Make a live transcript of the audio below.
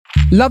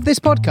Love this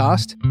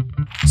podcast?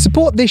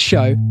 Support this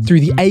show through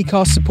the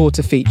Acast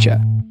supporter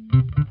feature.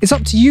 It's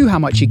up to you how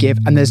much you give,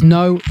 and there's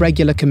no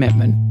regular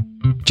commitment.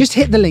 Just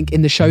hit the link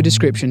in the show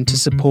description to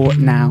support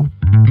now.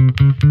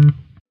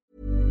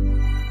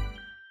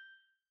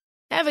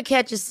 Ever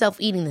catch yourself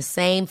eating the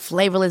same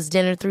flavorless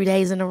dinner 3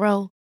 days in a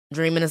row?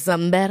 Dreaming of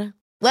something better?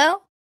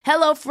 Well,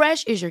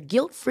 HelloFresh is your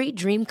guilt-free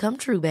dream come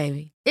true,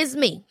 baby. It's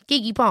me,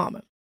 Keke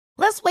Palmer.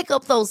 Let's wake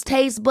up those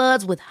taste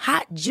buds with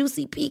hot,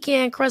 juicy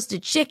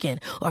pecan-crusted chicken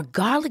or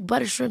garlic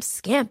butter shrimp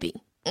scampi.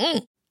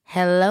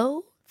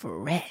 Hello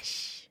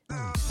Fresh.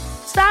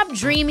 Stop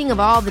dreaming of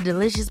all the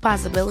delicious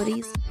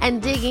possibilities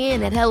and dig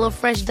in at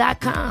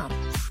HelloFresh.com.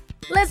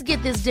 Let's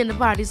get this dinner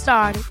party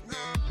started.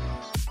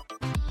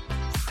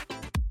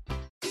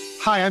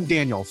 Hi, I'm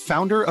Daniel,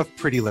 founder of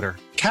Pretty Litter.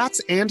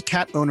 Cats and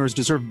cat owners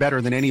deserve better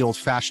than any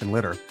old-fashioned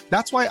litter.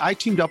 That's why I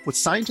teamed up with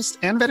scientists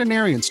and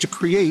veterinarians to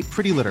create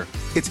Pretty Litter.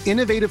 Its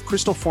innovative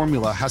crystal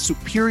formula has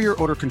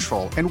superior odor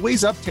control and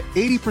weighs up to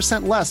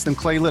 80% less than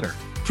clay litter.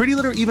 Pretty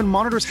Litter even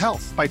monitors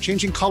health by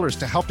changing colors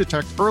to help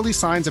detect early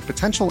signs of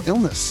potential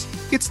illness.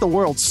 It's the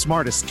world's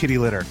smartest kitty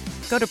litter.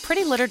 Go to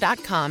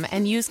prettylitter.com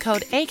and use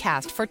code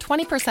ACAST for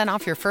 20%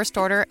 off your first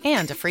order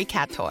and a free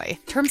cat toy.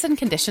 Terms and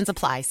conditions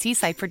apply. See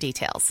site for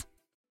details.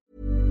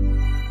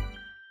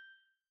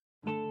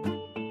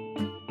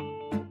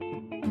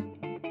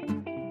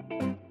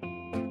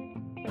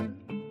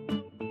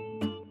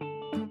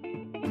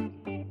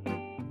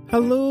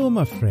 Hello,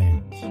 my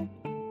friends.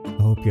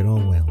 I hope you're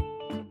all well.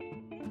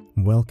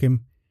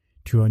 Welcome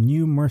to a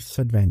new Mirth's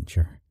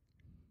adventure.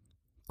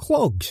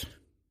 Clogs.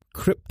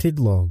 Cryptid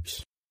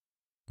Logs.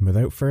 And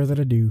without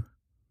further ado,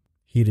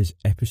 here is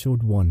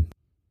episode 1.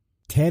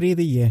 Terry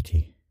the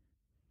Yeti.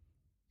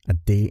 A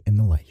Day in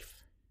the Life.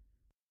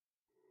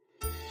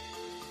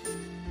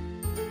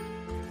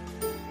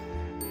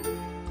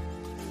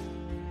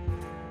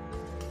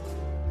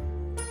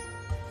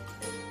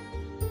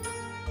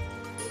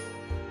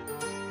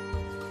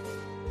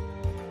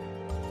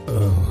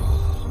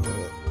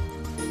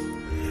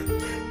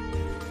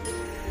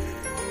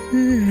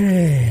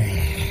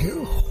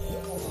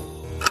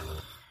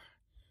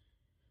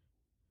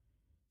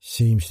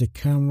 Seems to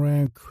come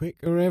round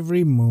quicker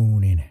every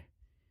morning.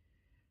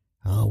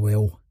 Ah,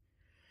 well.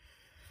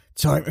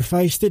 Time to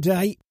face the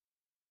day.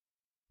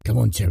 Come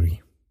on,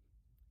 Terry.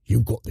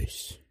 You've got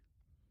this.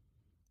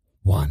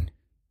 1,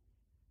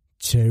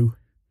 2,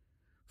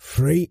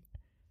 3,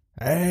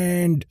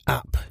 and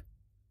up.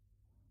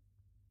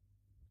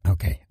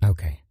 Okay.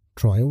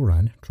 Trial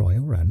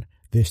run.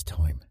 This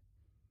time.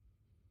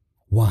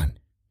 1,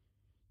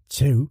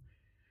 2,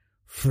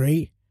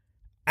 3,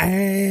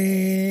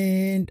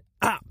 and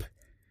up.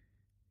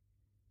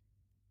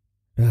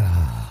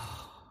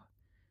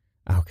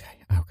 Okay.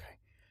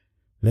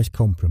 Let's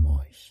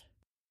compromise.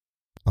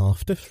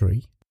 After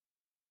 3,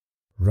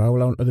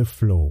 roll onto the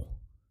floor.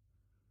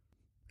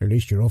 At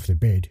least you're off the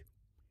bed.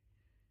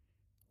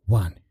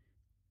 1,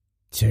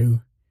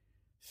 2,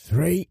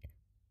 3.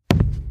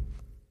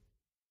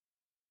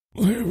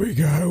 There we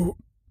go.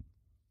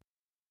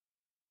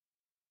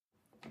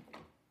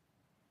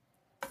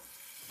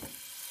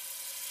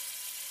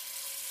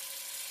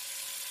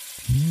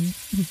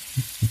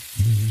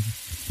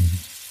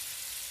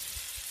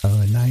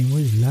 Her name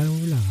was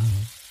Lola.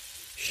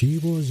 She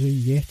was a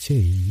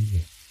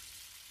Yeti,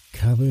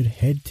 covered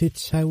head to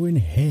toe in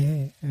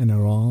hair, and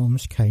her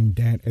arms came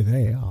down to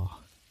there.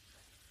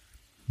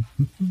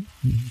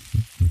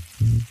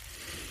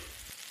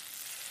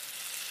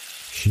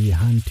 She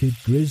hunted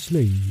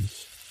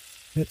grizzlies.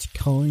 That's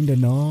kinda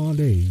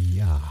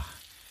gnarly.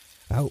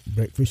 Oh,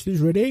 breakfast is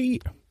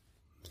ready.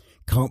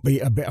 Can't beat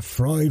a bit of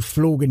fried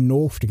flogging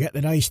north to get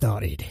the day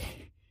started.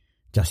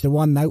 Just the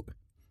one note.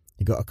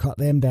 You got to cut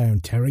them down,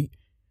 Terry.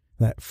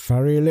 That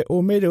furry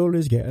little middle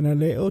is getting a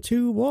little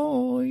too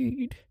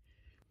wide.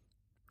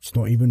 It's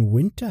not even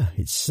winter.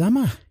 It's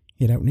summer.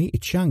 You don't need to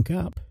chunk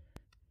up.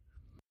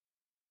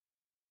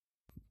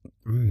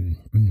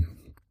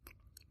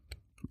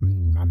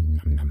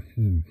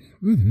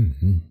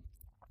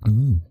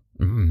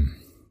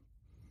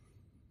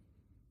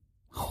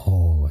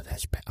 Oh,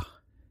 that's better.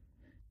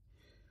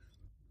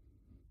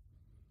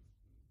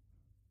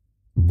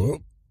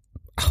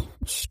 Oh,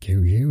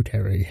 excuse you,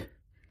 Terry.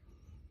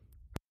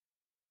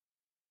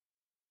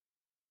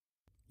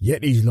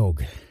 Yeti's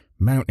log.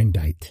 Mountain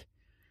date.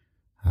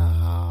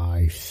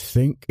 I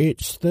think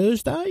it's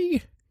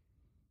Thursday.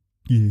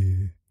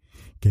 Yeah,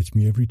 gets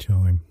me every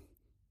time.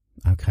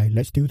 Okay,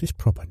 let's do this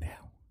proper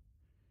now.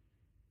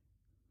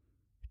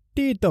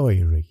 Dear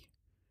Diary,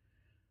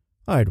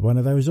 I had one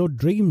of those odd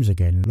dreams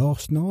again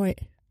last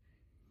night.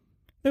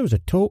 There was a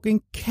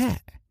talking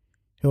cat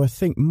who I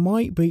think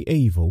might be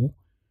evil,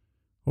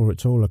 or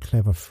it's all a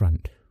clever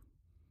front.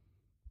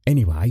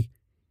 Anyway,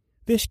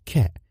 this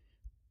cat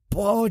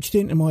barged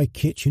into my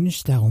kitchen and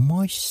stole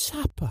my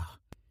supper.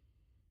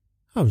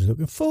 I was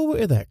looking forward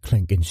to that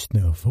clinking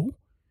snurfle.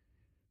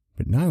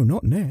 But no,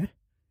 not now.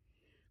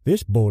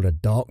 This ball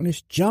of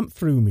darkness jumped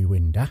through me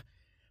window,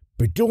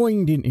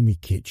 bedoined into me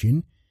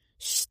kitchen,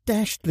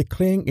 stashed the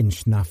Clinkin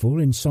Snuffle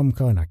in some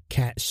kind of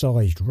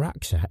cat-sized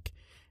rucksack,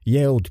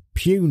 yelled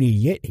 "Puny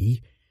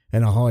Yeti"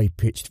 in a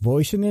high-pitched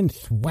voice, and then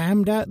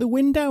thwammed out the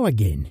window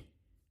again.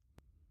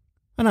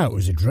 I know it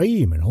was a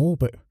dream and all,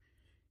 but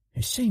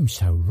it seemed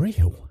so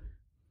real.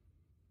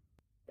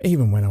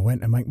 Even when I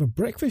went to make my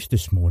breakfast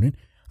this morning,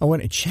 I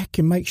went to check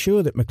and make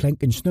sure that my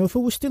Clinkin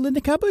Snuffle was still in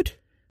the cupboard.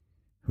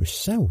 It was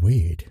so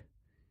weird.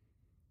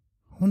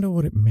 I wonder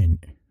what it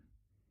meant.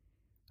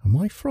 Am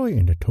I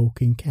frightened of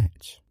talking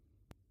cats?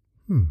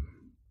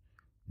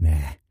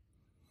 Nah.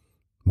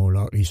 More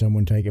likely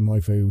someone taking my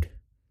food.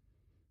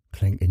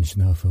 Clinkin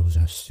Snuffles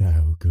are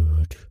so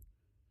good.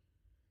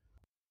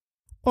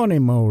 On a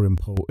more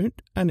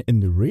important and in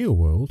the real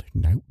world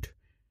note,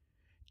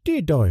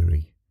 dear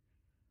diary,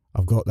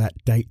 I've got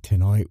that date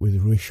tonight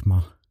with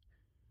Rishma.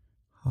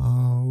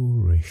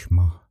 Oh,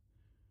 Rishma,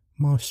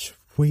 my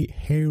sweet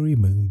hairy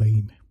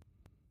moonbeam.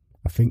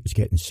 I think it's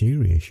getting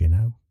serious, you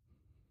know.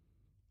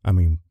 I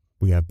mean,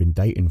 we have been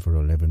dating for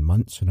 11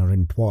 months and are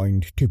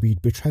entwined to be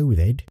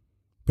betrothed,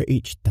 but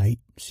each date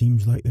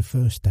seems like the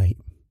first date.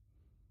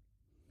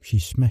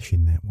 She's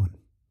smashing that one.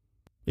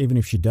 Even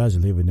if she does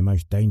live in the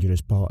most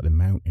dangerous part of the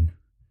mountain.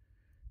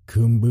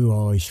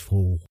 Khumbu Ice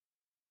Fall.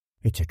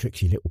 It's a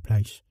tricksy little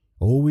place,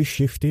 always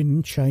shifting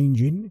and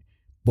changing,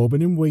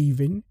 bobbing and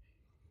weaving.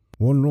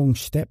 One wrong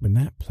step in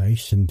that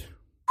place and...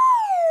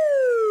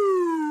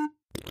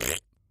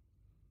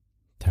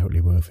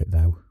 Totally worth it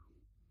though.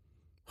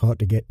 Hard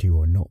to get to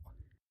or not.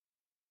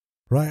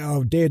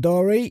 Right, dear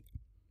diary,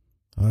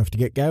 I have to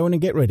get going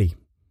and get ready.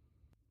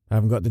 I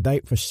haven't got the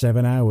date for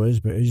 7 hours,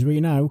 but as we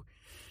know,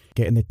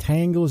 getting the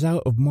tangles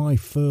out of my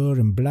fur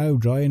and blow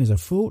drying is a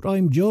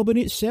full-time job in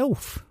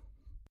itself.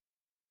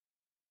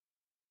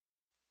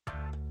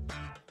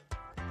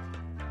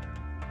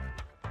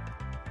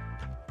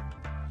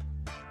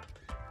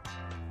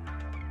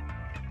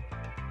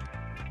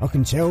 I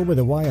can tell by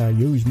the way I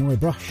use my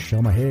brush,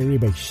 I'm a hairy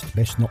beast,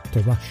 best not to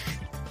rush.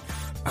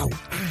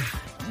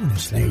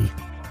 Honestly,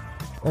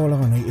 all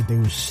I need to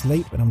do is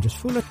sleep and I'm just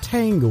full of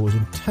tangles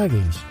and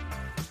tuggies.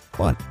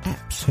 What an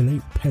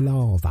absolute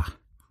palaver.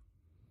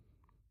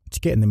 It's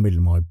getting in the middle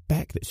of my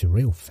back that's a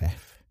real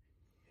faff.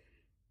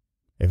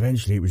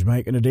 Eventually it was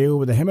making a deal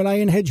with the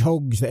Himalayan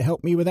hedgehogs that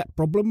helped me with that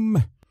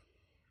problem.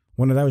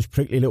 One of those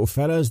prickly little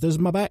fellas does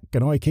my back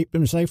and I keep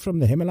them safe from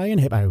the Himalayan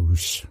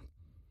hippos.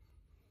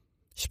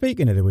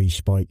 Speaking of the wee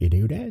spiky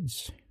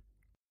doodads.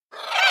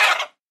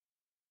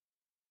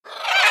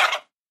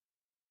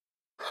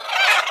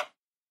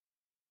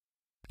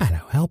 Hello,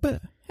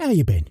 Albert. How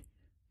you been?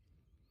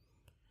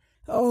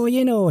 Oh,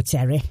 you know,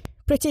 Terry,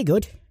 pretty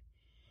good.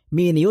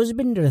 Me and the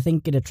husband are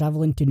thinking of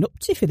travelling to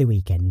Nuptse for the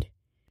weekend.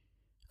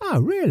 Oh,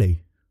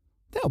 really?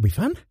 That'll be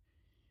fun.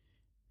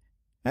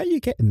 How are you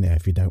getting there,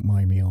 if you don't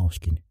mind me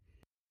asking?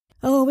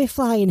 Oh, we're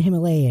flying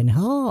Himalayan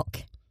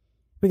Hawk.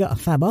 We got a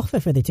fab offer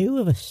for the two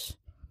of us.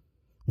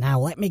 Now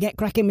let me get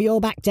cracking with your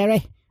back,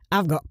 Terry.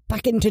 I've got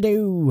packing to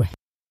do.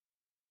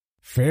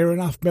 Fair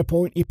enough, my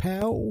pointy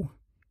pal.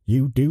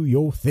 You do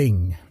your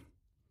thing.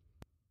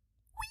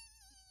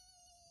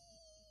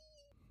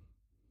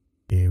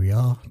 Here we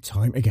are,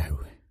 time to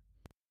go.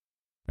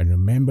 And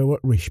remember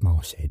what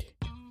Rishma said.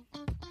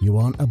 You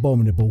aren't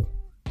abominable,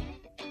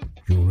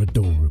 you're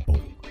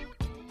adorable.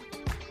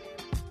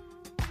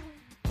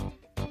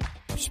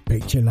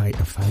 Speak to you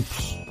later,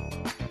 folks.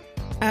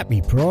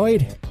 Happy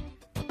Pride.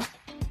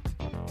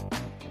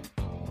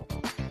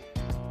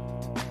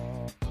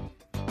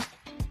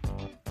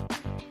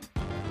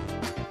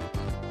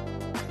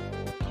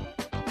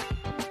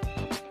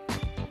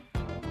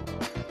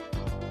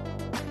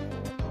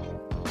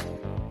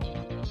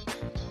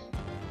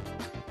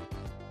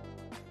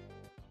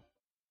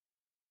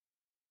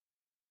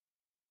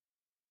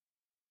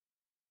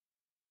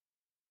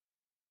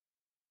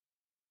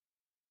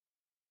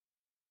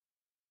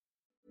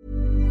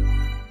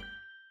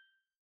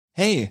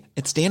 Hey,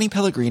 it's Danny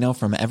Pellegrino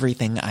from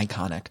Everything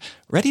Iconic.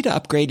 Ready to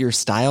upgrade your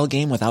style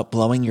game without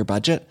blowing your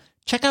budget?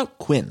 Check out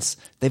Quince.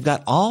 They've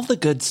got all the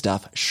good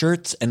stuff,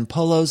 shirts and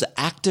polos,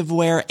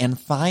 activewear, and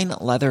fine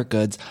leather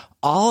goods,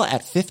 all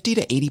at 50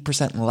 to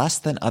 80% less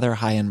than other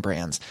high-end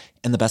brands.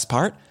 And the best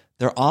part?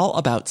 They're all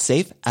about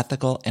safe,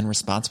 ethical, and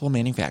responsible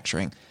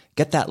manufacturing.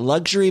 Get that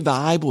luxury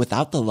vibe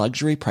without the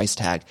luxury price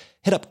tag.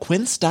 Hit up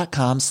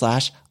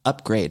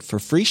quince.com/upgrade for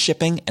free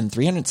shipping and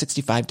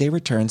 365-day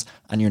returns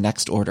on your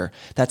next order.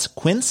 That's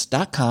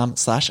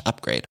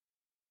quince.com/upgrade.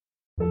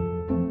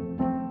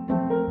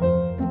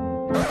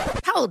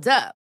 Hold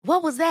up.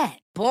 What was that?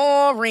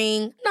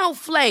 Boring. No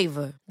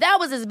flavor. That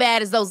was as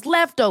bad as those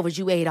leftovers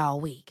you ate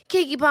all week.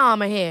 Keke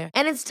Palmer here,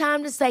 and it's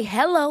time to say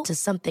hello to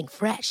something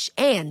fresh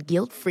and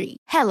guilt-free.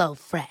 Hello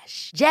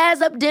Fresh.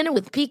 Jazz up dinner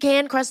with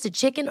pecan-crusted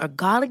chicken or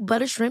garlic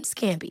butter shrimp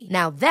scampi.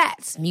 Now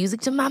that's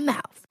music to my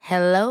mouth.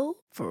 Hello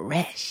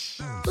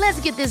Fresh.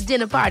 Let's get this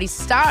dinner party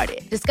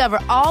started. Discover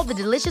all the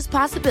delicious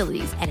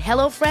possibilities at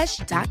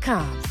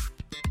HelloFresh.com.